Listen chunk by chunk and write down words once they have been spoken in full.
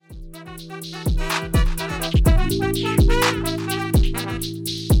Hey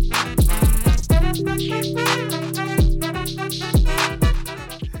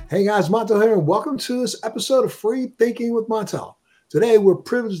guys, Montel here, and welcome to this episode of Free Thinking with Montel. Today, we're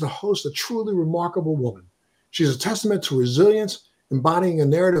privileged to host a truly remarkable woman. She's a testament to resilience, embodying a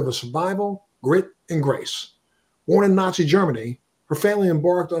narrative of survival, grit, and grace. Born in Nazi Germany, her family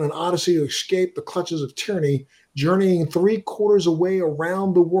embarked on an odyssey to escape the clutches of tyranny, journeying 3/4 away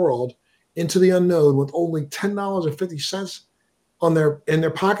around the world into the unknown with only $10.50 in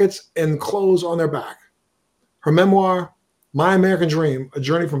their pockets and clothes on their back. Her memoir, My American Dream, A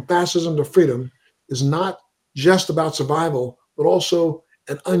Journey from Fascism to Freedom, is not just about survival, but also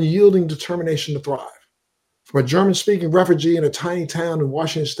an unyielding determination to thrive. From a German-speaking refugee in a tiny town in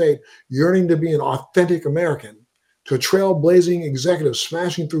Washington State yearning to be an authentic American, to a trailblazing executive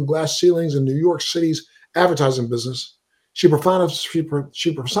smashing through glass ceilings in New York City's advertising business, she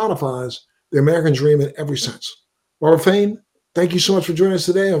personifies the American dream in every sense. Barbara Feigin, thank you so much for joining us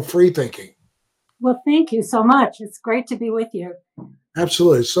today on Free Thinking. Well, thank you so much. It's great to be with you.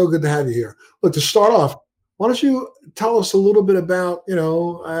 Absolutely. It's so good to have you here. Look, to start off, why don't you tell us a little bit about,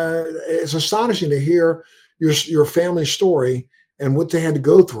 it's astonishing to hear your family story and what they had to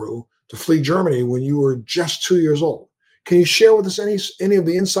go through to flee Germany when you were just 2 years old. Can you share with us any of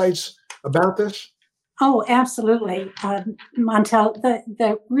the insights about this? Oh, absolutely. Montel,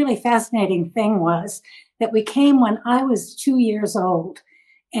 the really fascinating thing was that we came when I was 2 years old,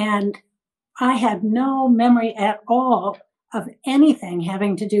 and I had no memory at all of anything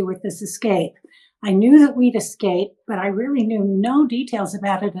having to do with this escape. I knew that we'd escaped, but I really knew no details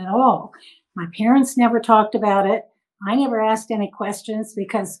about it at all. My parents never talked about it. I never asked any questions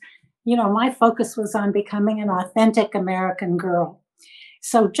because, my focus was on becoming an authentic American girl.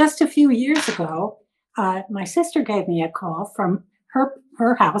 So just a few years ago, my sister gave me a call from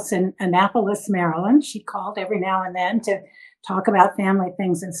her house in Annapolis, Maryland. She called every now and then to talk about family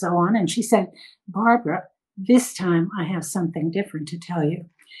things and so on. And she said, Barbara, this time I have something different to tell you.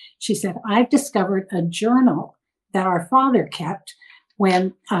 She said, I've discovered a journal that our father kept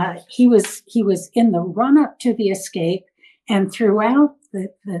when he was in the run-up to the escape and throughout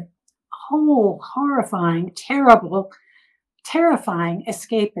the whole horrifying, terrifying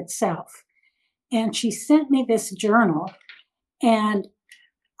escape itself. And she sent me this journal, and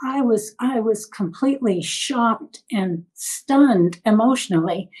I was completely shocked and stunned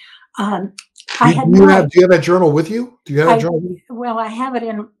emotionally. Do you have that journal with you? Do you have that journal? Well, I have it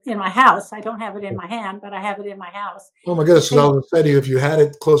in my house. I don't have it in my hand, but I have it in my house. Oh my goodness! I was going to say to you, if you had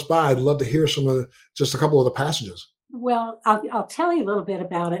it close by, I'd love to hear just a couple of the passages. Well, I'll tell you a little bit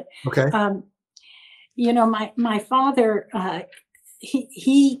about it. Okay. My father,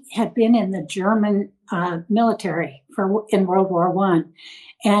 he had been in the German military in World War I,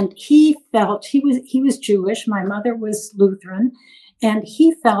 and he felt he was Jewish. My mother was Lutheran, and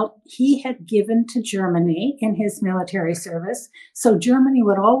he felt he had given to Germany in his military service, so Germany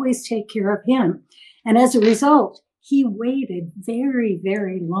would always take care of him. And as a result, he waited very,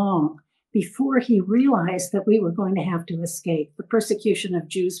 very long before he realized that we were going to have to escape. The persecution of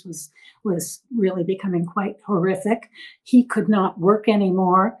Jews was really becoming quite horrific. He could not work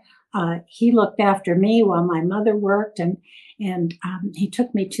anymore. He looked after me while my mother worked, and he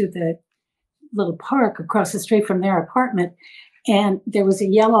took me to the little park across the street from their apartment. And there was a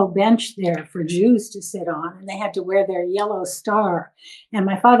yellow bench there for Jews to sit on, and they had to wear their yellow star. And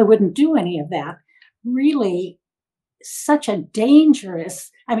my father wouldn't do any of that. Really, such a dangerous,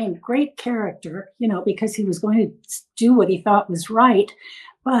 great character, because he was going to do what he thought was right,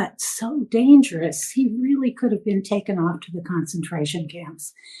 but so dangerous. He really could have been taken off to the concentration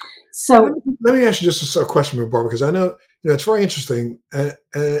camps. So let me ask you just a question, Barbara, because I know, it's very interesting.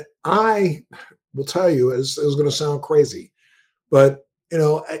 I will tell you, it's going to sound crazy, but,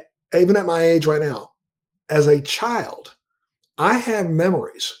 even at my age right now, as a child, I have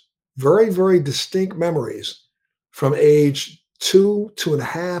memories, very, very distinct memories from age 2,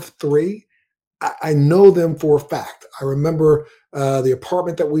 2.5, 3. I know them for a fact. I remember the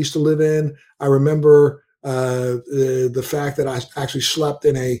apartment that we used to live in. I remember the fact that I actually slept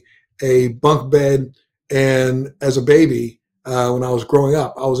in a bunk bed, and as a baby, when I was growing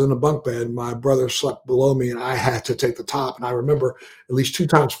up, I was in a bunk bed. My brother slept below me, and I had to take the top. And I remember at least 2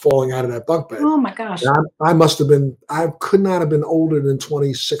 times falling out of that bunk bed. Oh my gosh! And I could not have been older than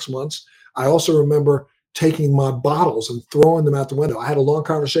 26 months. I also remember taking my bottles and throwing them out the window. I had a long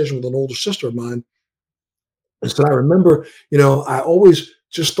conversation with an older sister of mine. And so I remember, I always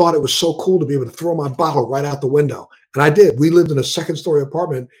just thought it was so cool to be able to throw my bottle right out the window. And I did. We lived in a 2nd-story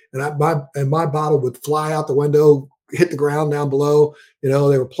apartment, and my bottle would fly out the window, hit the ground down below. They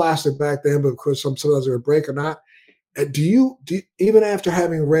were plastic back then, but of course, sometimes they would break or not. Even after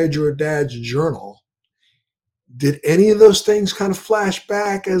having read your dad's journal, did any of those things kind of flash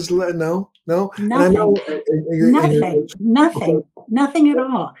back no? And I Nothing, know, nothing, okay, nothing at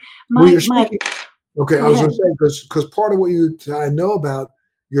all. well, you're My, speaking. Okay, go I was going to ahead. say because part of what I know about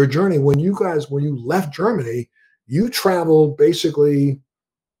your journey when you left Germany, you traveled basically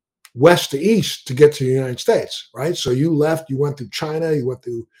west to east to get to the United States, right? So you left, you went through China, you went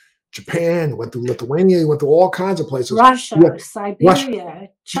through Japan, you went through Lithuania, you went through all kinds of places. Russia, Yeah, Russia. Siberia,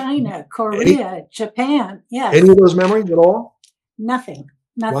 China, Any Korea, Japan. any Yes, of those memories at all? nothing,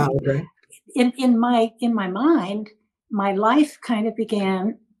 Wow. nothing. Okay. In my mind, my life kind of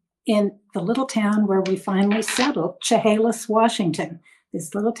began in the little town where we finally settled, Chehalis, Washington,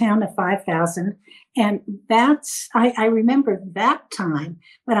 this little town of 5,000. And I remember that time,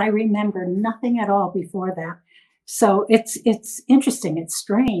 but I remember nothing at all before that. So it's interesting. It's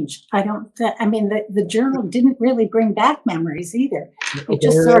strange. I mean, the journal didn't really bring back memories either. It Okay.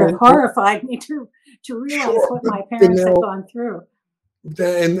 just sort of horrified me to realize Sure. what my But parents had now, gone through.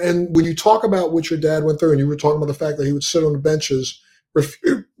 and when you talk about what your dad went through, and you were talking about the fact that he would sit on the benches,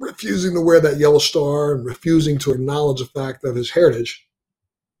 refusing to wear that yellow star and refusing to acknowledge the fact of his heritage,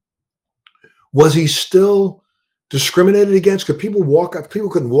 was he still discriminated against? Could people walk up? People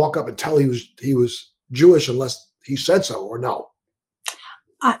couldn't walk up and tell he was Jewish unless he said so, or no?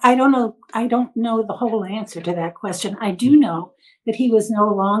 I don't know. I don't know the whole answer to that question. I do know that he was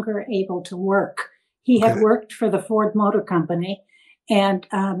no longer able to work. He Okay. had worked for the Ford Motor Company, and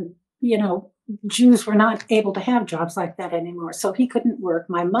Jews were not able to have jobs like that anymore, so he couldn't work.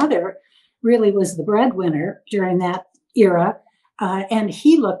 My mother really was the breadwinner during that era, and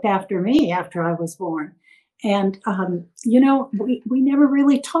he looked after me after I was born. And we never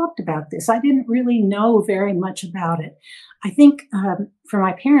really talked about this. I didn't really know very much about it. I think for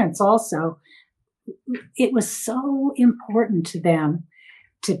my parents also, it was so important to them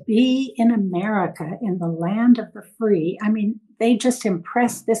to be in America, in the land of the free. I mean, they just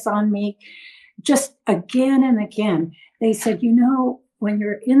impressed this on me just again and again. They said, when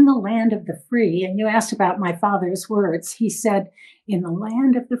you're in the land of the free, and you asked about my father's words, he said, in the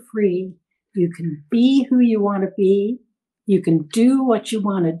land of the free, you can be who you want to be, you can do what you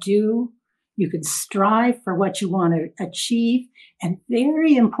want to do, you can strive for what you want to achieve. And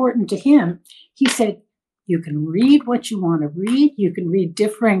very important to him, he said, you can read what you want to read. You can read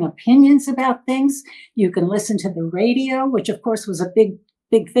differing opinions about things. You can listen to the radio, which of course was a big,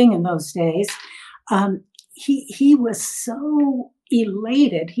 big thing in those days. He was so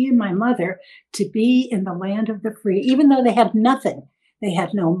elated, he and my mother, to be in the land of the free, even though they had nothing. They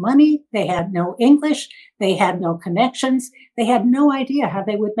had no money. They had no English. They had no connections. They had no idea how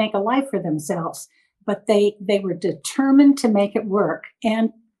they would make a life for themselves. But they were determined to make it work,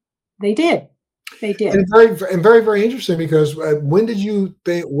 and they did. They did. And very, very interesting because when did you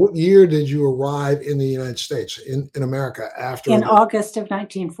think? What year did you arrive in the United States in America after? In August of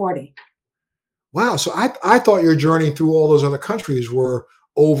 1940. Wow. So I thought your journey through all those other countries were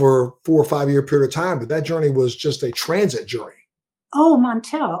over 4 or 5 year period of time, but that journey was just a transit journey. Oh,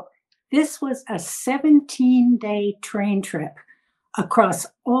 Montel, this was a 17-day train trip across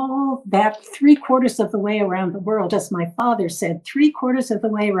all that 3/4 of the way around the world, as my father said, 3/4 of the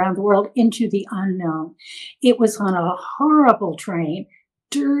way around the world into the unknown. It was on a horrible train,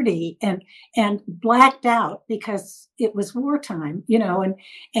 dirty and blacked out because it was wartime,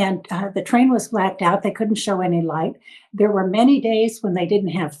 and the train was blacked out. They couldn't show any light. There were many days when they didn't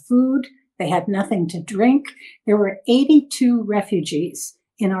have food. They had nothing to drink. There were 82 refugees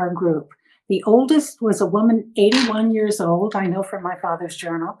in our group. The oldest was a woman, 81 years old, I know from my father's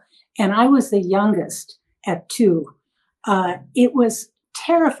journal, and I was the youngest at 2. It was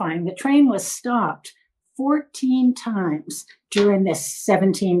terrifying. The train was stopped 14 times during this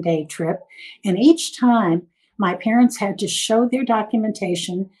 17-day trip, and each time my parents had to show their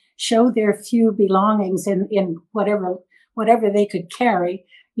documentation, show their few belongings in whatever they could carry,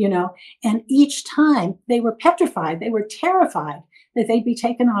 and each time they were petrified. They were terrified that they'd be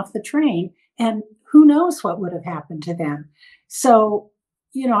taken off the train, and who knows what would have happened to them. So,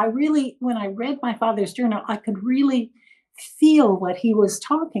 when I read my father's journal, I could really feel what he was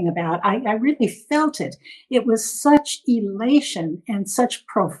talking about. I really felt it. It was such elation and such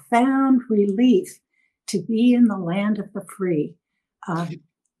profound relief to be in the land of the free. And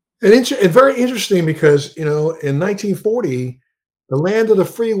very interesting because, in 1940, the land of the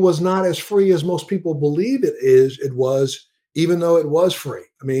free was not as free as most people believe it was, even though it was free.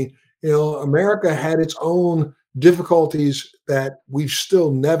 I mean, America had its own difficulties that we've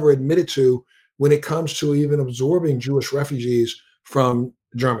still never admitted to when it comes to even absorbing Jewish refugees from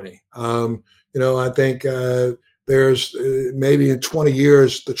Germany. I think there's maybe in 20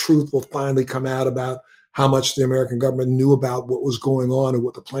 years, the truth will finally come out about how much the American government knew about what was going on and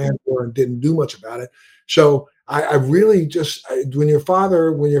what the plans were and didn't do much about it. So I really when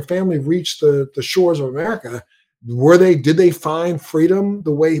your family reached the shores of America, did they find freedom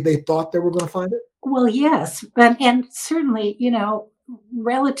the way they thought they were going to find it? Well, yes, and certainly,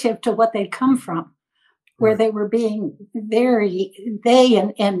 relative to what they'd come from, where Right. they were being they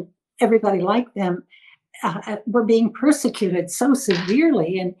and everybody like them were being persecuted so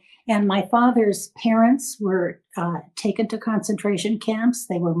severely. And my father's parents were taken to concentration camps.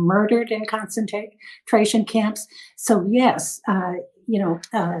 They were murdered in concentration camps. So yes,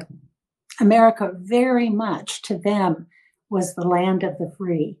 America very much to them was the land of the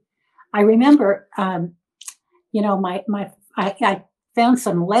free. I remember, I found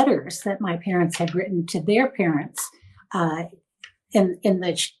some letters that my parents had written to their parents uh, in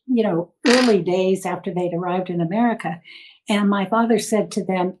the early days after they'd arrived in America, and my father said to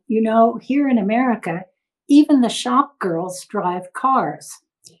them, here in America, even the shop girls drive cars.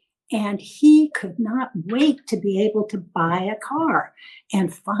 And he could not wait to be able to buy a car.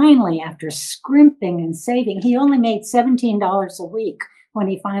 And finally, after scrimping and saving, he only made $17 a week when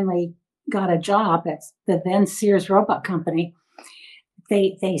he finally got a job at the then Sears Roebuck Company.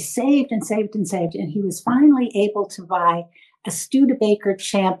 They saved and saved and saved, and he was finally able to buy a Studebaker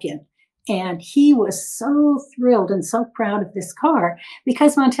Champion. And he was so thrilled and so proud of this car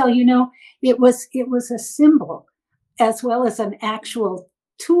because, Montel, it was a symbol as well as an actual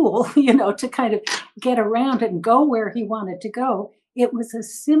tool, to kind of get around and go where he wanted to go. It was a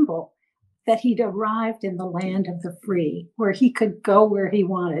symbol that he'd arrived in the land of the free, where he could go where he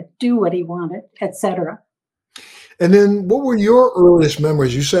wanted, do what he wanted, etc. And then what were your earliest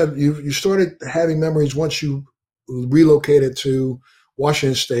memories? You said you started having memories once you relocated to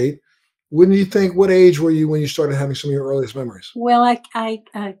Washington State. What age were you when you started having some of your earliest memories? Well, I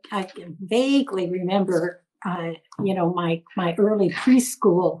vaguely remember my early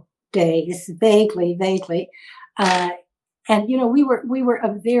preschool days, vaguely. And we were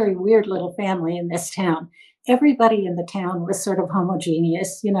a very weird little family in this town. Everybody in the town was sort of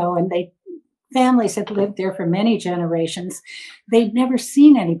homogeneous, and families had lived there for many generations. They'd never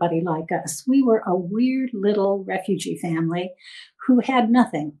seen anybody like us. We were a weird little refugee family who had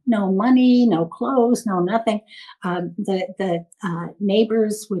nothing, no money, no clothes, no nothing. The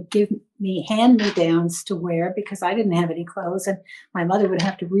neighbors would give me hand-me-downs to wear because I didn't have any clothes, and my mother would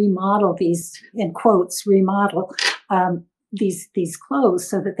have to remodel these, in quotes, these clothes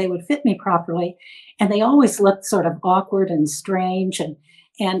so that they would fit me properly. And they always looked sort of awkward and strange.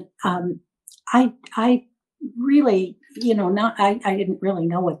 And I really, I didn't really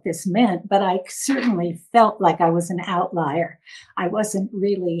know what this meant, but I certainly felt like I was an outlier. I wasn't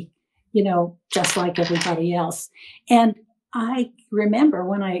really, just like everybody else. And I remember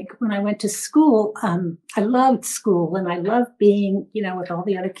when I went to school, I loved school and I loved being, with all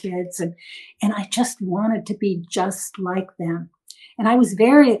the other kids, and I just wanted to be just like them. And I was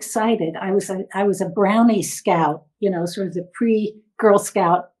very excited. I was a Brownie Scout, sort of the pre-Girl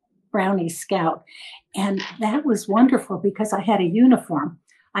Scout Brownie Scout. And that was wonderful because I had a uniform.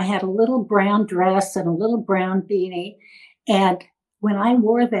 I had a little brown dress and a little brown beanie. And when I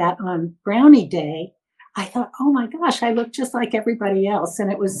wore that on Brownie Day, I thought, oh my gosh, I look just like everybody else.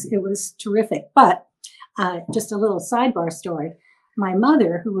 And it was terrific. But just a little sidebar story. My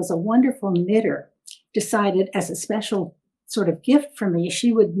mother, who was a wonderful knitter, decided as a special sort of gift for me,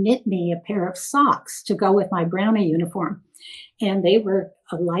 she would knit me a pair of socks to go with my Brownie uniform. And they were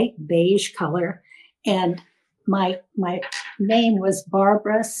a light beige color. And my name was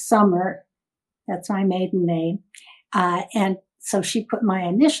Barbara Summer. That's my maiden name. And so she put my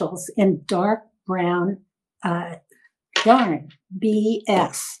initials in dark brown yarn,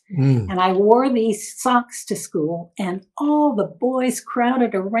 BS. And I wore these socks to school, and all the boys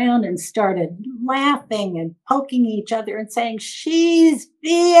crowded around and started laughing and poking each other and saying, "She's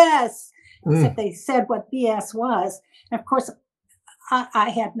BS," as if they said what BS was. And of course, I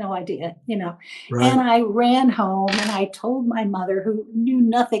had no idea, Right. And I ran home and I told my mother, who knew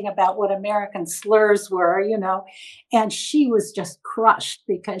nothing about what American slurs were, and she was just crushed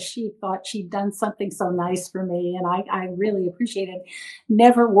because she thought she'd done something so nice for me. And I really appreciated it.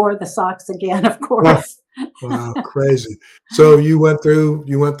 Never wore the socks again, of course. Wow, crazy. So you went through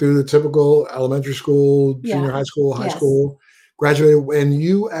the typical elementary school, junior Yeah. high school, high Yes. school, graduated, and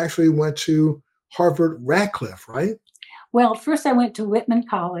you actually went to Harvard-Radcliffe, right? Well, first I went to Whitman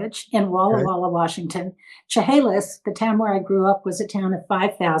College in Walla Okay. Walla, Washington. Chehalis, the town where I grew up, was a town of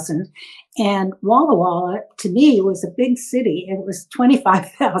 5,000. And Walla Walla, to me, was a big city. It was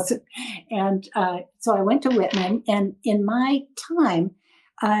 25,000. And so I went to Whitman. And in my time,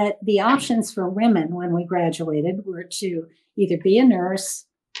 the options for women when we graduated were to either be a nurse,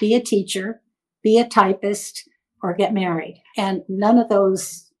 be a teacher, be a typist, or get married. And none of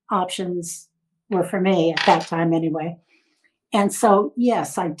those options were for me at that time anyway. And so,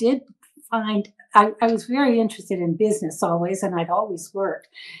 yes, I did find, I was very interested in business always, and I'd always worked.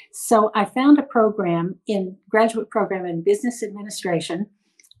 So I found a graduate program in business administration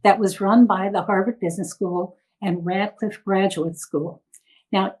that was run by the Harvard Business School and Radcliffe Graduate School.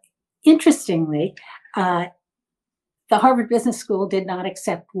 Now, interestingly, the Harvard Business School did not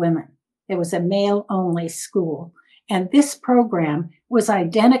accept women. It was a male-only school. And this program was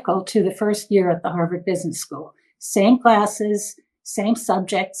identical to the first year at the Harvard Business School. Same classes, same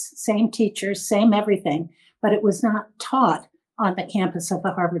subjects, same teachers, same everything, but it was not taught on the campus of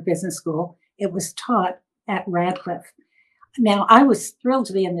the Harvard Business School. It was taught at Radcliffe. Now, I was thrilled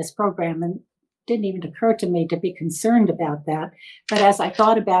to be in this program, and it didn't even occur to me to be concerned about that. But as I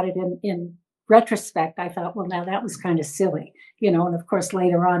thought about it in retrospect, I thought, well, now that was kind of silly, and of course,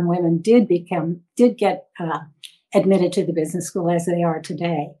 later on, women did get admitted to the business school as they are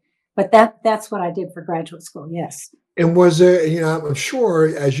today. But that's what I did for graduate school, yes. And was there, I'm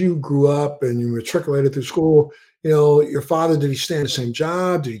sure as you grew up and you matriculated through school, your father, did he stay in the same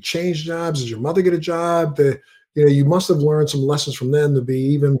job? Did he change jobs? Did your mother get a job? You must have learned some lessons from them to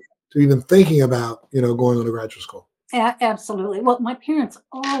even thinking about, going on to graduate school. Absolutely. Well, my parents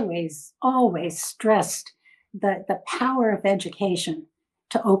always stressed the power of education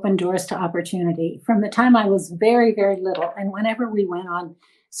to open doors to opportunity from the time I was very, very little. And whenever we went on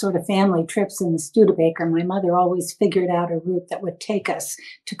sort of family trips in the Studebaker, my mother always figured out a route that would take us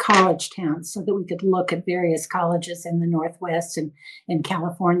to college towns so that we could look at various colleges in the Northwest and in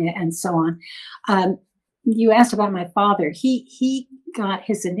California and so on. You asked about my father. He got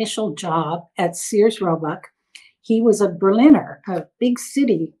his initial job at Sears Roebuck. He was a Berliner, a big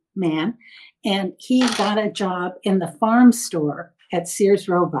city man, and he got a job in the farm store at Sears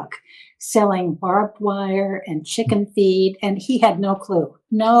Roebuck, selling barbed wire and chicken feed, and he had no clue,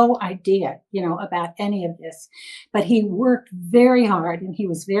 no idea, about any of this. But he worked very hard, and he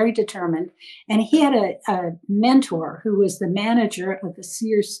was very determined, and he had a mentor who was the manager of the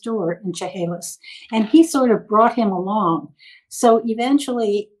Sears store in Chehalis, and he sort of brought him along. So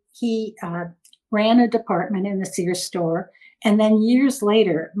eventually, he ran a department in the Sears store, and then years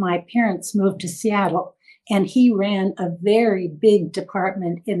later, my parents moved to Seattle, and he ran a very big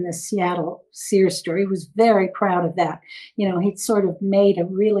department in the Seattle Sears store. He was very proud of that. He'd sort of made a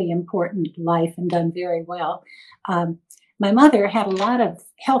really important life and done very well. My mother had a lot of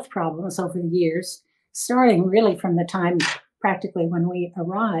health problems over the years, starting really from the time practically when we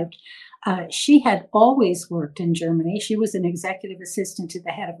arrived. She had always worked in Germany. She was an executive assistant to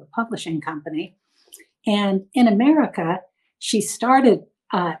the head of a publishing company. And in America, she started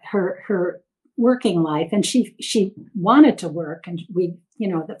her working life, and she wanted to work, and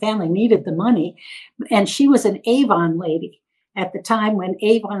the family needed the money. And she was an Avon lady at the time when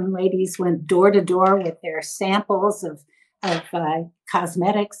Avon ladies went door to door with their samples of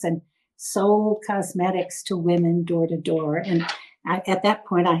cosmetics and sold cosmetics to women door to door. And at that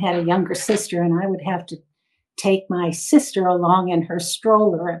point, I had a younger sister, and I would have to take my sister along in her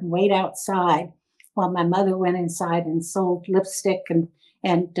stroller and wait outside while my mother went inside and sold lipstick and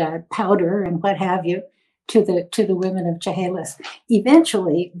powder and what have you to the women of Chehalis.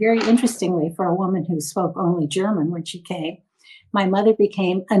 Eventually, very interestingly, for a woman who spoke only German when she came, my mother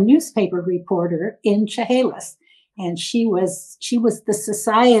became a newspaper reporter in Chehalis, and she was the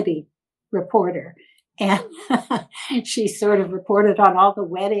society reporter. And she sort of reported on all the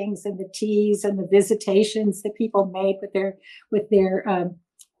weddings and the teas and the visitations that people made with their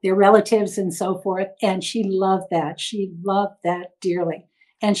relatives and so forth. And she loved that. She loved that dearly.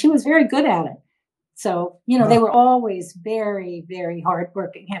 And she was very good at it. So, they were always very, very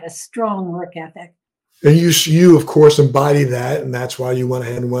hardworking, had a strong work ethic. And you of course embody that, and that's why you went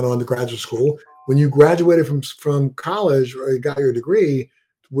ahead and went on to graduate school. When you graduated from college or you got your degree,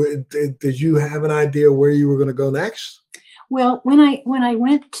 did you have an idea where you were going to go next? Well, when I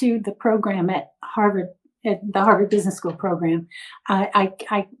went to the program at Harvard, at the Harvard Business School program,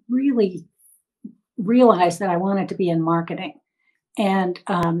 I really realized that I wanted to be in marketing. And,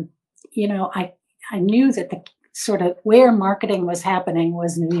 I knew that the sort of where marketing was happening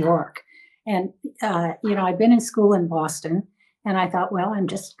was New York. And, I'd been in school in Boston, and I thought, well, I'm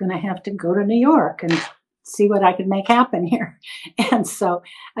just going to have to go to New York. And see what I could make happen here. And so,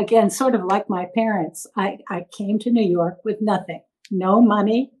 again, sort of like my parents, I came to New York with nothing, no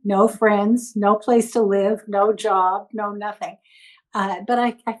money, no friends, no place to live, no job, no nothing. But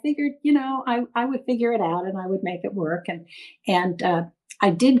I figured, I would figure it out and I would make it work. And I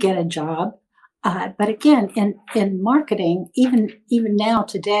did get a job. But again, in marketing, even now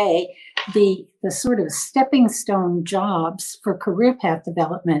today, the sort of stepping stone jobs for career path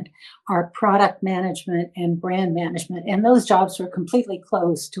development are product management and brand management. And those jobs were completely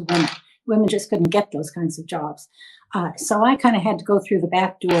closed to women. Women just couldn't get those kinds of jobs. So I kind of had to go through the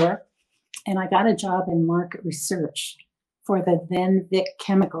back door, and I got a job in market research for the then Vic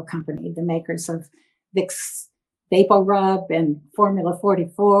Chemical Company, the makers of Vicks Vapor Rub and Formula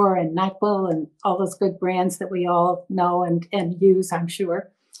 44 and NyQuil and all those good brands that we all know and use, I'm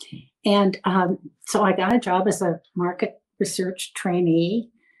sure. And so I got a job as a market research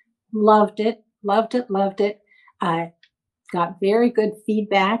trainee. Loved it. I got very good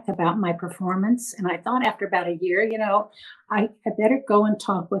feedback about my performance. And I thought after about a year, I better go and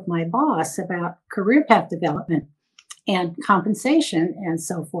talk with my boss about career path development and compensation and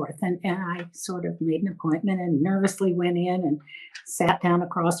so forth. And I sort of made an appointment and nervously went in and sat down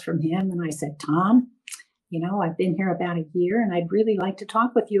across from him. And I said, Tom, I've been here about a year and I'd really like to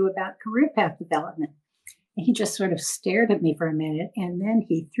talk with you about career path development. And he just sort of stared at me for a minute. And then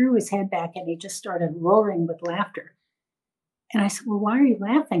he threw his head back and he just started roaring with laughter. And I said, well, why are you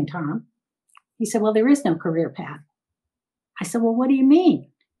laughing, Tom? He said, well, there is no career path. I said, well, what do you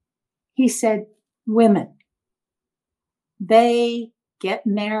mean? He said, women. They get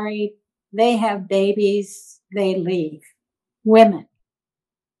married, they have babies, they leave. Women.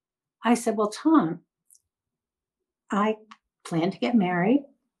 I said, well, Tom, I plan to get married.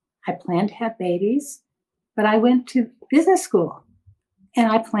 I plan to have babies, but I went to business school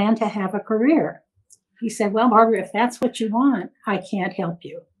and I plan to have a career. He said, well, Barbara, if that's what you want, I can't help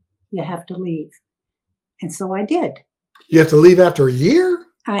you. You have to leave. And so I did. You have to leave after a year?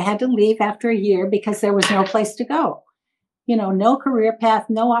 I had to leave after a year because there was no place to go. No career path,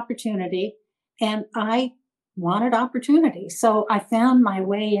 no opportunity. And I wanted opportunity. So I found my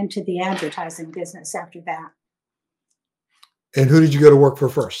way into the advertising business after that. And who did you go to work for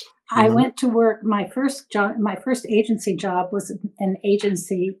first? I went to work. My first agency job was an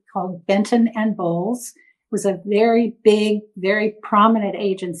agency called Benton and Bowles. It was a very big, very prominent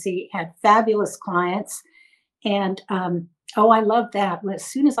agency, had fabulous clients. And, I loved that. As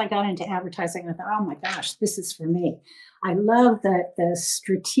soon as I got into advertising, I thought, oh my gosh, this is for me. I love the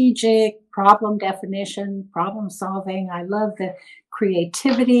strategic problem definition, problem solving. I love the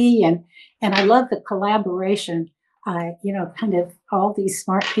creativity and I love the collaboration. Kind of all these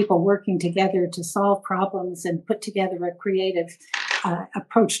smart people working together to solve problems and put together a creative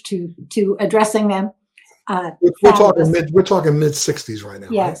approach to addressing them. We're talking mid 60s right now.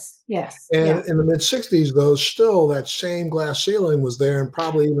 Yes, right? Yes. And yeah. in the mid 60s, though, still that same glass ceiling was there and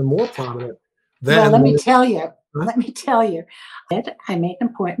probably even more prominent. Well, let me tell you. I made an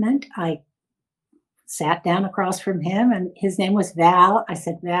appointment. I sat down across from him and his name was Val. I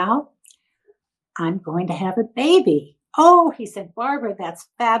said, Val, I'm going to have a baby. Oh, he said, Barbara, that's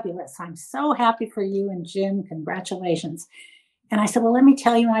fabulous. I'm so happy for you and Jim. Congratulations. And I said, well, let me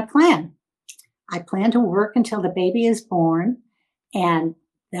tell you my plan. I plan to work until the baby is born, and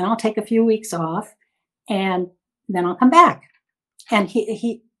then I'll take a few weeks off, and then I'll come back. And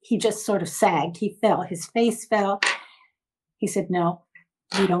he just sort of sagged. He fell. His face fell. He said, no,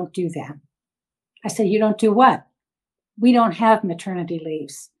 we don't do that. I said, you don't do what? We don't have maternity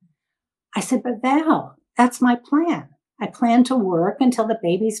leaves. I said, but Val, that's my plan. I plan to work until the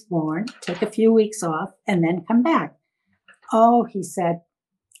baby's born, take a few weeks off, and then come back. Oh, he said,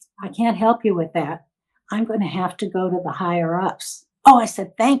 I can't help you with that. I'm going to have to go to the higher ups. Oh, I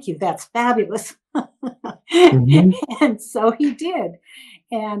said, thank you. That's fabulous. Mm-hmm. And so he did.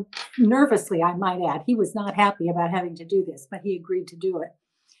 And nervously, I might add, he was not happy about having to do this, but he agreed to do it.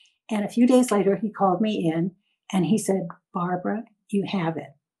 And a few days later, he called me in and he said, Barbara, you have it.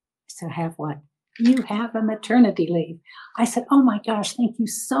 I said, have what? You have a maternity leave. I said, oh my gosh, thank you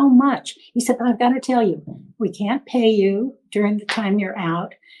so much. He said, but I've got to tell you, we can't pay you during the time you're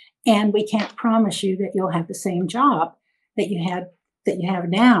out. And we can't promise you that you'll have the same job that you have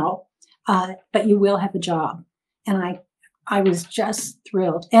now, but you will have a job. And I was just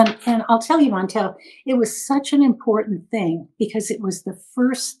thrilled. And I'll tell you, Montel, it was such an important thing because it was the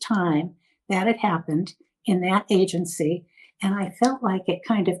first time that it happened in that agency. And I felt like it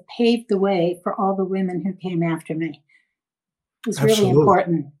kind of paved the way for all the women who came after me. It was really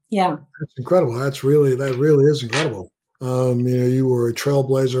important. Yeah. That's incredible. That really is incredible. You were a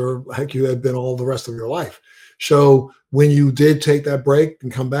trailblazer. Heck, you had been all the rest of your life. So when you did take that break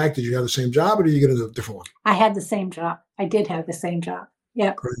and come back, did you have the same job or did you get a different one? I had the same job. I did have the same job.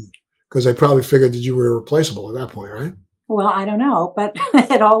 Yep. Because they probably figured that you were replaceable at that point, right? Well, I don't know, but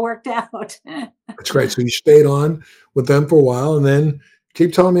it all worked out. That's great. So you stayed on with them for a while, and then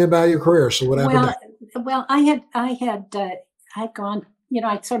keep telling me about your career. So what happened next? Well, I'd gone,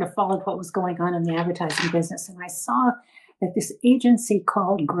 I sort of followed what was going on in the advertising business, and I saw that this agency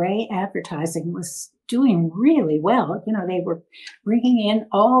called Gray Advertising was doing really well. They were bringing in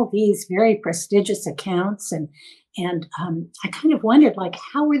all these very prestigious accounts, and I kind of wondered, like,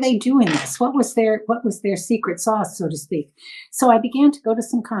 how were they doing this? What was their secret sauce, so to speak? So I began to go to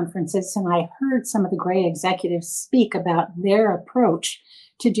some conferences, and I heard some of the Gray executives speak about their approach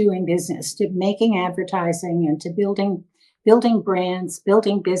to doing business, to making advertising, and to building brands,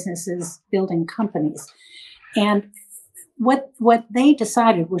 building businesses, building companies. And what they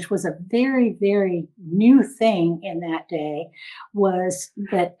decided, which was a very, very new thing in that day, was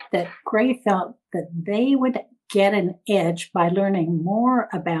that Gray felt that they would get an edge by learning more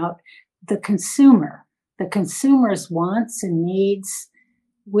about the consumer's wants and needs,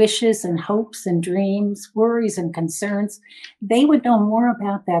 wishes and hopes and dreams, worries and concerns. They would know more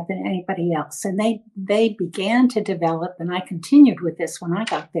about that than anybody else. And they began to develop, and I continued with this when I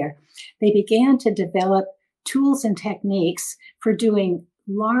got there, they began to develop tools and techniques for doing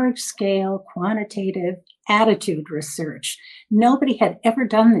large-scale quantitative attitude research. Nobody had ever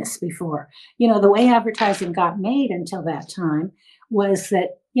done this before. The way advertising got made until that time was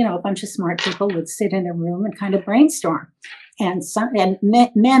that, a bunch of smart people would sit in a room and kind of brainstorm. And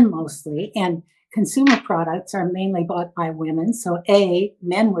men mostly, and consumer products are mainly bought by women. So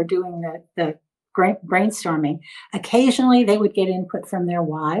men were doing the brainstorming. Occasionally they would get input from their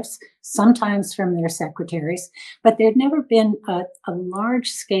wives, sometimes from their secretaries, but there'd never been a large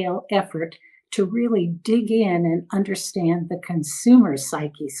scale effort to really dig in and understand the consumer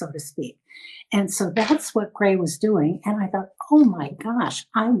psyche, so to speak. And so that's what Gray was doing. And I thought, oh my gosh,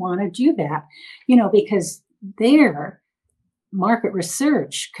 I want to do that, because their market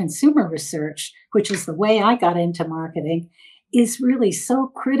research, consumer research, which is the way I got into marketing, is really so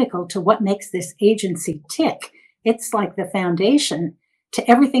critical to what makes this agency tick. It's like the foundation to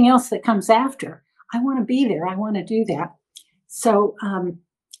everything else that comes after. I want to be there. I want to do that. So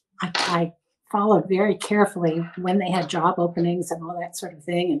I followed very carefully when they had job openings and all that sort of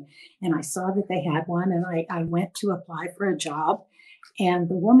thing. And I saw that they had one, and I went to apply for a job. And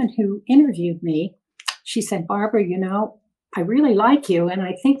the woman who interviewed me, she said, Barbara, I really like you, and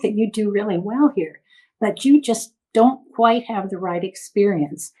I think that you do really well here, but you just don't quite have the right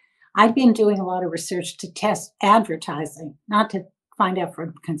experience. I've been doing a lot of research to test advertising, not to find out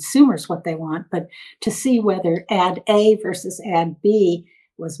from consumers what they want, but to see whether ad A versus ad B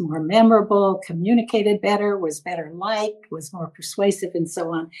was more memorable, communicated better, was better liked, was more persuasive, and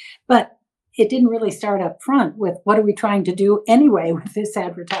so on. But it didn't really start up front with what are we trying to do anyway with this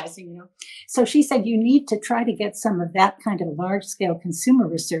advertising, So she said, you need to try to get some of that kind of large scale consumer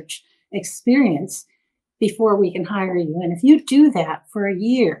research experience before we can hire you. And if you do that for a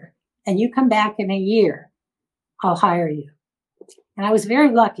year and you come back in a year, I'll hire you. And I was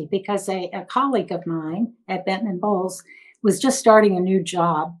very lucky because a colleague of mine at Benton and Bowles was just starting a new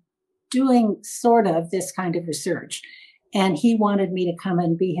job doing sort of this kind of research. And he wanted me to come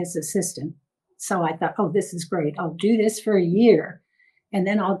and be his assistant. So I thought, oh, this is great. I'll do this for a year, and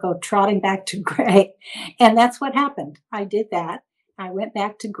then I'll go trotting back to Gray. And that's what happened. I did that. I went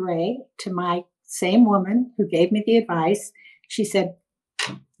back to Gray, to my same woman who gave me the advice. She said,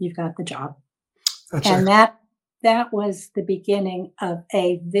 you've got the job. And that was the beginning of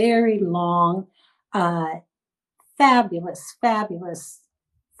a very long, fabulous,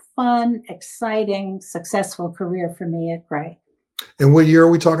 fun, exciting, successful career for me at Gray. And what year are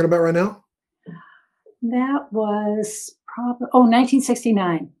we talking about right now? That was probably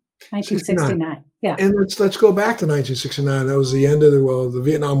 1969. 1969. Yeah. And let's go back to 1969. That was the end of the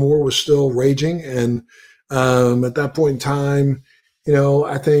Vietnam War was still raging, and at that point in time,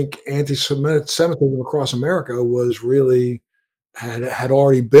 I think anti-Semitism across America was really had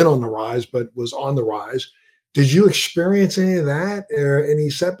already been on the rise, but was on the rise. Did you experience any of that, or any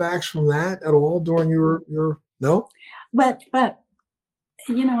setbacks from that at all during your no? But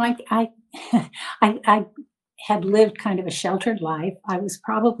I had lived kind of a sheltered life. I was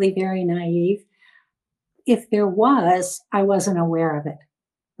probably very naive. If there was, I wasn't aware of it.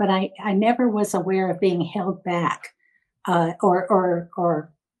 But I never was aware of being held back,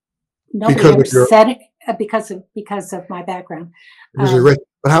 or nobody ever said it because of my background.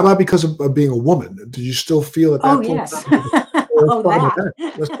 But how about because of being a woman? Did you still feel at Oh, that point? yes. Let's Oh, talk about that.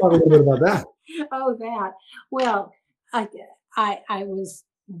 that. Let's talk a little bit about that. Oh, that. Well, I, I was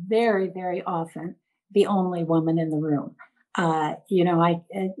very, very often the only woman in the room. I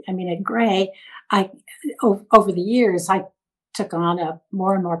mean, at Gray, over the years, I took on a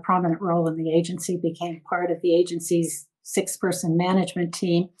more and more prominent role in the agency, became part of the agency's 6-person management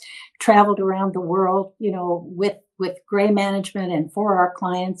team, traveled around the world, with Gray management and for our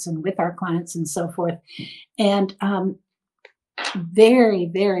clients and with our clients and so forth. And very,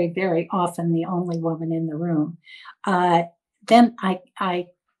 very, very often the only woman in the room. Then I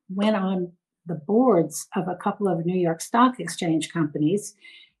went on the boards of a couple of New York Stock Exchange companies.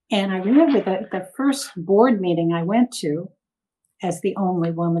 And I remember the first board meeting I went to as the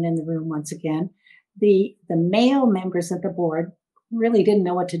only woman in the room once again, the male members of the board really didn't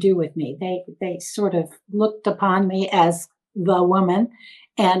know what to do with me. They sort of looked upon me as the woman,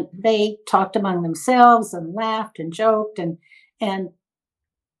 and they talked among themselves and laughed and joked and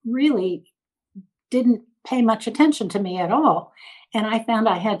really didn't pay much attention to me at all. And I found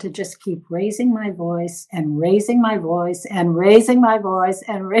I had to just keep raising my voice and raising my voice and raising my voice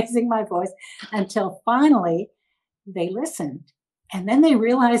and raising my voice until finally they listened. And then they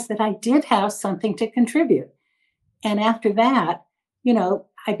realized that I did have something to contribute. And after that,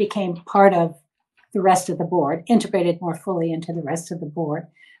 I became part of the rest of the board, integrated more fully into the rest of the board.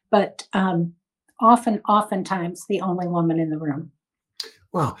 But oftentimes the only woman in the room.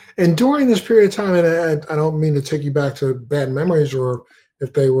 Wow. And during this period of time, and I don't mean to take you back to bad memories or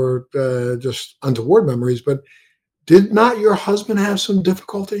if they were just untoward memories, but did not your husband have some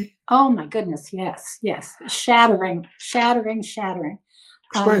difficulty? Oh, my goodness. Yes. Shattering. Explain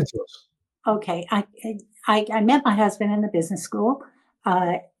to us. Okay. I met my husband in the business school.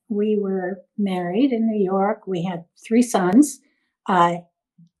 We were married in New York. We had 3 sons,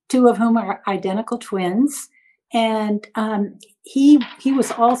 2 of whom are identical twins. And he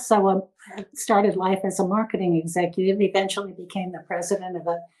was also started life as a marketing executive, eventually became the president of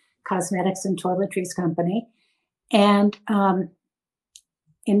a cosmetics and toiletries company. And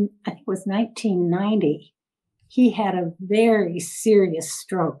in, I think it was 1990, he had a very serious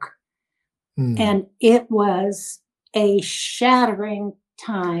stroke. And it was a shattering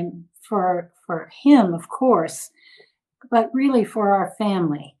time for him, of course, but really for our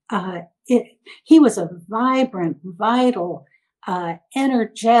family. He was a vibrant, vital,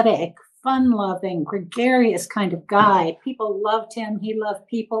 energetic, fun-loving, gregarious kind of guy. People loved him. He loved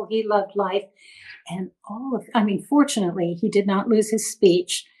people. He loved life. And fortunately, he did not lose his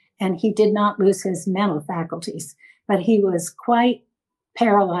speech and he did not lose his mental faculties, but he was quite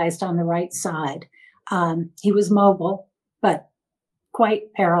paralyzed on the right side. He was mobile, but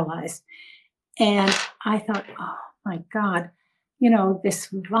quite paralyzed. And I thought, oh my God, this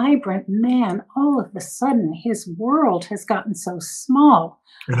vibrant man, all of a sudden his world has gotten so small.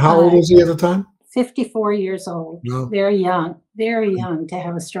 And how old was he at the time? 54 years old. No. Very young to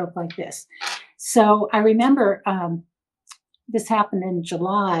have a stroke like this. So I remember this happened in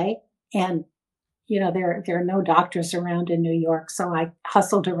July, and there are no doctors around in New York, so I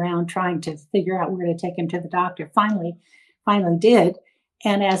hustled around trying to figure out where to take him to the doctor. Finally did.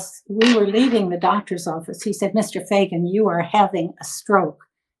 And as we were leaving the doctor's office, he said, "Mr. Feigin, you are having a stroke.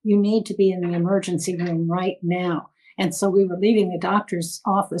 You need to be in the emergency room right now." And so we were leaving the doctor's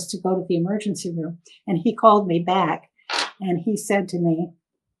office to go to the emergency room. And he called me back and he said to me,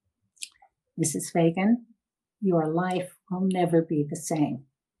 "Mrs. Feigin, your life will never be the same."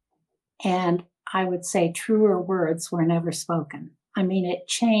 And I would say truer words were never spoken. I mean, it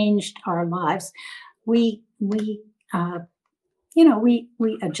changed our lives. We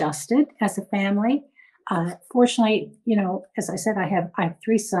adjusted as a family. Fortunately, as I said, I have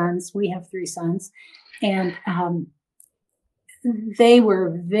 3 sons. We have 3 sons, and they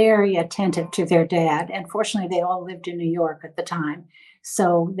were very attentive to their dad. And fortunately, they all lived in New York at the time,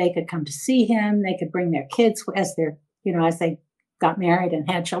 so they could come to see him. They could bring their kids as they got married and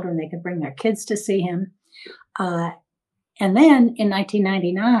had children. They could bring their kids to see him. And then in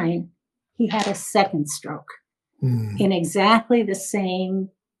 1999, he had a second stroke in exactly the same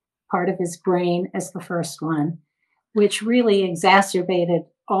part of his brain as the first one, which really exacerbated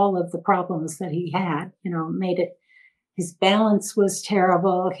all of the problems that he had. Made it, his balance was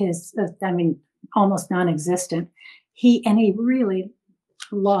terrible. Almost non-existent. He really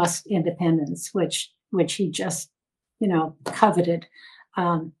lost independence, which he just, coveted.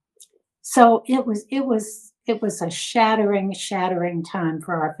 So it was a shattering time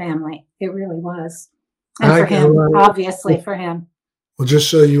for our family. It really was. And for him, obviously for him. Well, just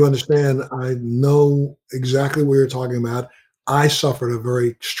so you understand, I know exactly what you're talking about. I suffered a very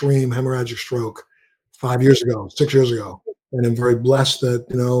extreme hemorrhagic stroke 5 years ago, 6 years ago, and I'm very blessed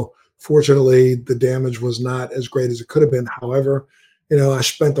that fortunately the damage was not as great as it could have been. However, I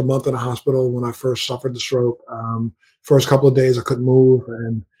spent a month in a hospital when I first suffered the stroke. First couple of days I couldn't move,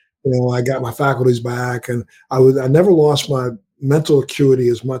 and I got my faculties back, and I never lost my mental acuity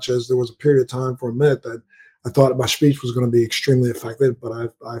as much as there was a period of time for a minute that I thought my speech was going to be extremely affected, but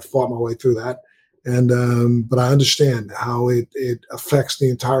I fought my way through that. And but I understand how it affects the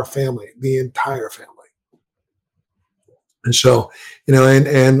entire family. And so,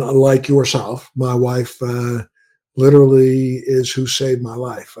 and like yourself, my wife literally is who saved my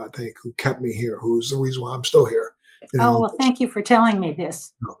life. I think who kept me here, who's the reason why I'm still here. Oh, well, thank you for telling me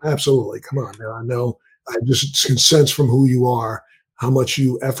this. Absolutely. Come on, now. I know. I just can sense from who you are how much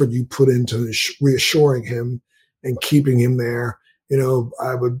effort you put into reassuring him and keeping him there.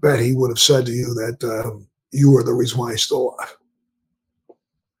 I would bet he would have said to you that you were the reason why he's still alive.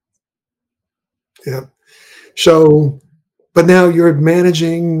 Yeah. So, but now you're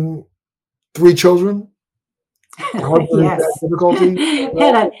managing 3 children. Yes. Difficulty.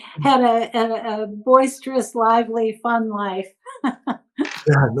 had a boisterous, lively, fun life.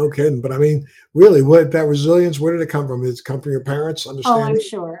 Yeah, no kidding. But I mean, really, what that resilience? Where did it come from? Did it come from your parents? Understanding? Oh,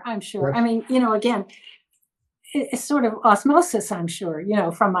 I'm sure. Yeah. I mean, again, it's sort of osmosis, I'm sure,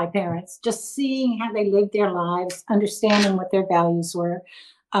 from my parents, just seeing how they lived their lives, understanding what their values were.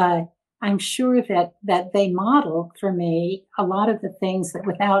 I'm sure that they modeled for me a lot of the things that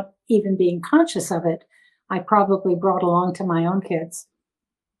without even being conscious of it, I probably brought along to my own kids.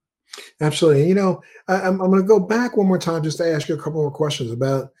 Absolutely. I'm going to go back one more time just to ask you a couple more questions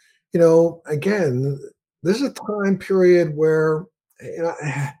about, again, this is a time period where,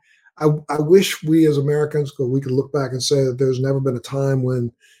 I wish we as Americans we could look back and say that there's never been a time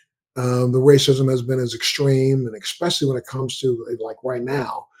when the racism has been as extreme, and especially when it comes to like right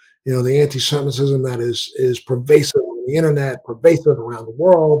now, the anti-Semitism that is pervasive on the internet, pervasive around the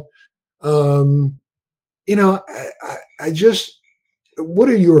world. Um, I just, what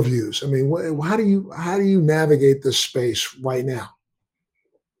are your views? I mean, how do you navigate this space right now?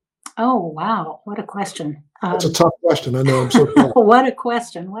 Oh, wow. What a question. That's a tough question. I know. I'm so sorry. What a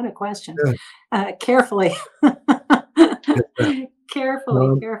question. What a question. Carefully. Yeah.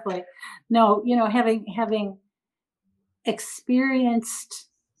 Carefully, carefully. No, having experienced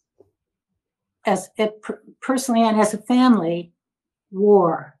personally and as a family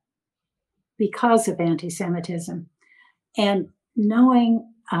war because of anti-Semitism, and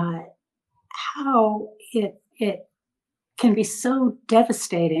knowing how it can be so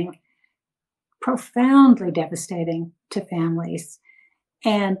devastating, profoundly devastating to families,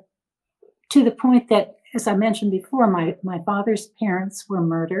 and to the point that, as I mentioned before, my father's parents were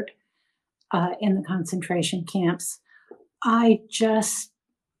murdered in the concentration camps. I just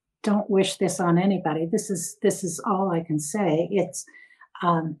don't wish this on anybody. This is all I can say.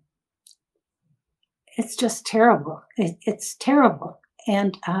 It's just terrible. It's terrible.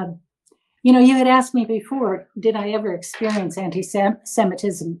 And you had asked me before, did I ever experience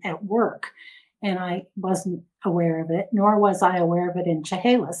anti-Semitism at work? And I wasn't aware of it, nor was I aware of it in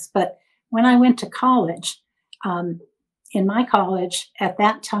Chehalis. But when I went to college, in my college at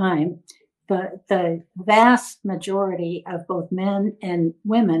that time, the vast majority of both men and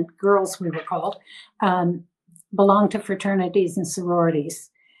women, girls we were called, belonged to fraternities and sororities.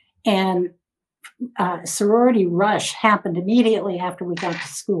 And sorority rush happened immediately after we got to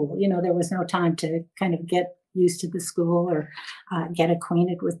school. There was no time to kind of get used to the school or get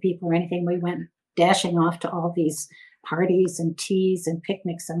acquainted with people or anything. We went dashing off to all these parties and teas and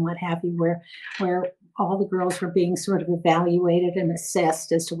picnics and what have you, where all the girls were being sort of evaluated and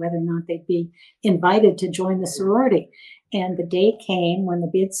assessed as to whether or not they'd be invited to join the sorority. And the day came when the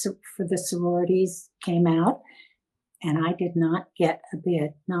bids for the sororities came out, and I did not get a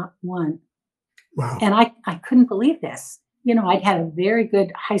bid, not one. Wow. And I couldn't believe this. I'd had a very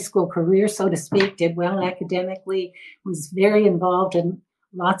good high school career, so to speak, did well academically, was very involved in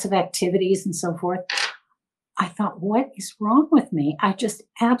lots of activities and so forth. I thought, what is wrong with me? I just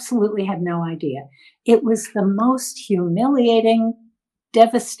absolutely had no idea. It was the most humiliating,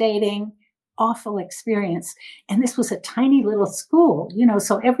 devastating, awful experience. And this was a tiny little school,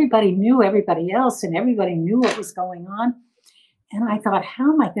 so everybody knew everybody else and everybody knew what was going on. And I thought,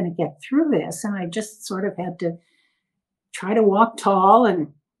 how am I going to get through this? And I just sort of had to try to walk tall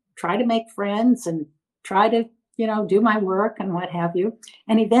and try to make friends and try to, do my work and what have you.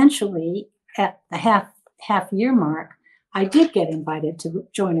 And eventually, at the half year mark, I did get invited to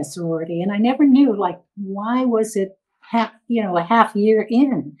join a sorority. And I never knew, why was it a half year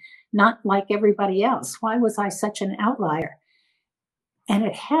in, not like everybody else? Why was I such an outlier? And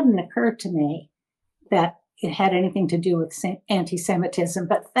it hadn't occurred to me that it had anything to do with anti-Semitism.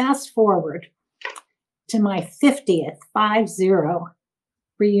 But fast forward to my 50th, 50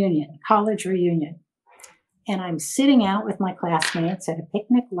 reunion, college reunion. And I'm sitting out with my classmates at a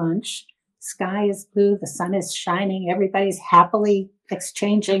picnic lunch. Sky is blue, the sun is shining, everybody's happily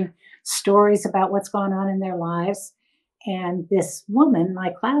exchanging stories about what's going on in their lives. And this woman, my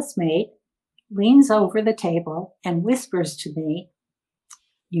classmate, leans over the table and whispers to me,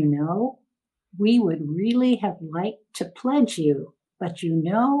 you know, we would really have liked to pledge you, but you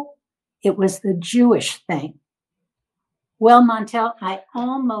know, it was the Jewish thing. Well, Montel, I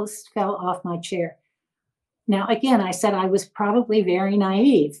almost fell off my chair. Now, again, I said I was probably very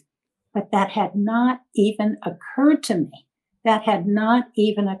naive, but that had not even occurred to me. That had not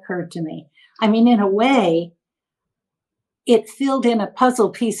even occurred to me. I mean, in a way, it filled in a puzzle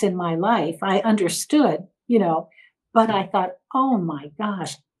piece in my life. I understood, but I thought, oh my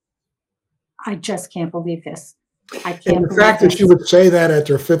gosh, I just can't believe this. I can't And the believe fact that this. she would say that at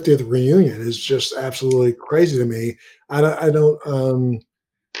their 50th reunion is just absolutely crazy to me. I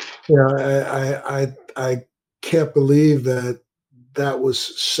can't believe that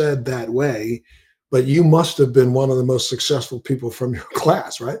was said that way, but you must have been one of the most successful people from your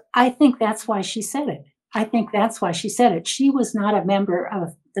class, right? I think that's why she said it. She was not a member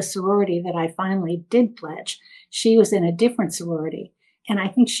of the sorority that I finally did pledge. She was in a different sorority. And I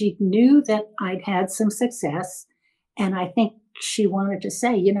think she knew that I'd had some success. And I think she wanted to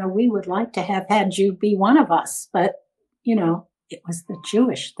say, we would like to have had you be one of us, but, it was the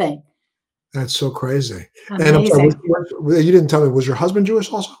Jewish thing. That's so crazy. Amazing. And I'm sorry, you didn't tell me, was your husband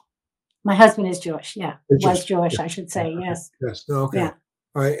Jewish also? My husband is Jewish. Yeah. Was Jewish, Yeah. I should say. Yes. Yes. Okay. Yeah.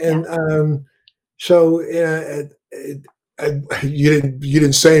 All right. And so you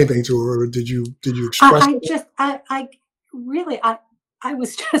didn't say anything to her, or did you express? I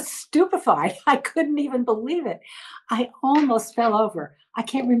was just stupefied. I couldn't even believe it. I almost fell over. I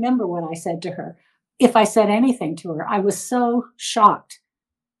can't remember what I said to her. If I said anything to her, I was so shocked.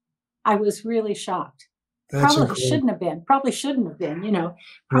 I was really shocked. Probably shouldn't have been, probably should have been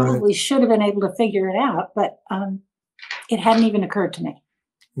able to figure it out, but it hadn't even occurred to me.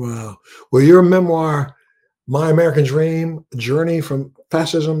 Wow. Well, your memoir, My American Dream, A Journey from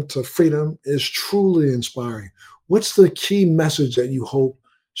Fascism to Freedom, is truly inspiring. What's the key message that you hope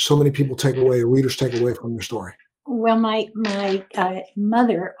so many people take away, readers take away from your story? Well, my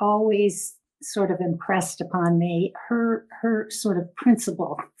mother always sort of impressed upon me her sort of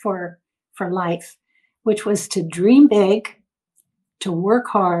principle for life, which was to dream big, to work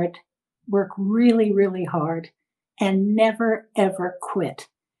hard, work really, really hard, and never, ever quit.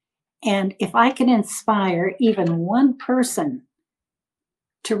 And if I can inspire even one person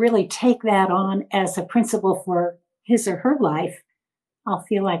to really take that on as a principle for his or her life, I'll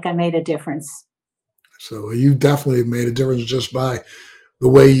feel like I made a difference. So you definitely made a difference just by the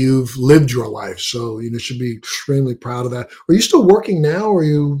way you've lived your life. So you should be extremely proud of that. Are you still working now, or are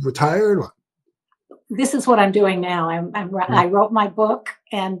you retired? This is what I'm doing now. I wrote my book,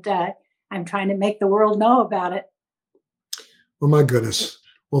 and I'm trying to make the world know about it. Well, my goodness.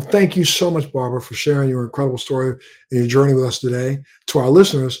 Well, thank you so much, Barbara, for sharing your incredible story and your journey with us today. To our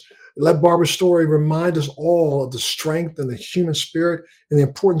listeners, let Barbara's story remind us all of the strength and the human spirit and the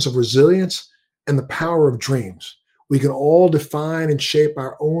importance of resilience and the power of dreams. We can all define and shape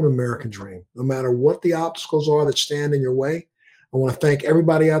our own American dream, no matter what the obstacles are that stand in your way. I want to thank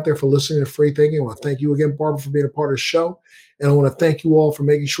everybody out there for listening to Free Thinking. I want to thank you again, Barbara, for being a part of the show. And I want to thank you all for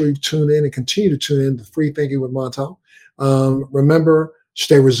making sure you tune in and continue to tune in to Free Thinking with Montel. Remember,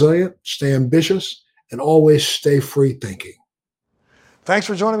 stay resilient, stay ambitious, and always stay free thinking. Thanks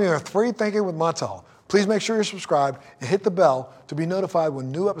for joining me on Free Thinking with Montel. Please make sure you're subscribed and hit the bell to be notified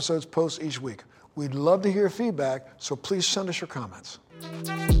when new episodes post each week. We'd love to hear feedback, so please send us your comments.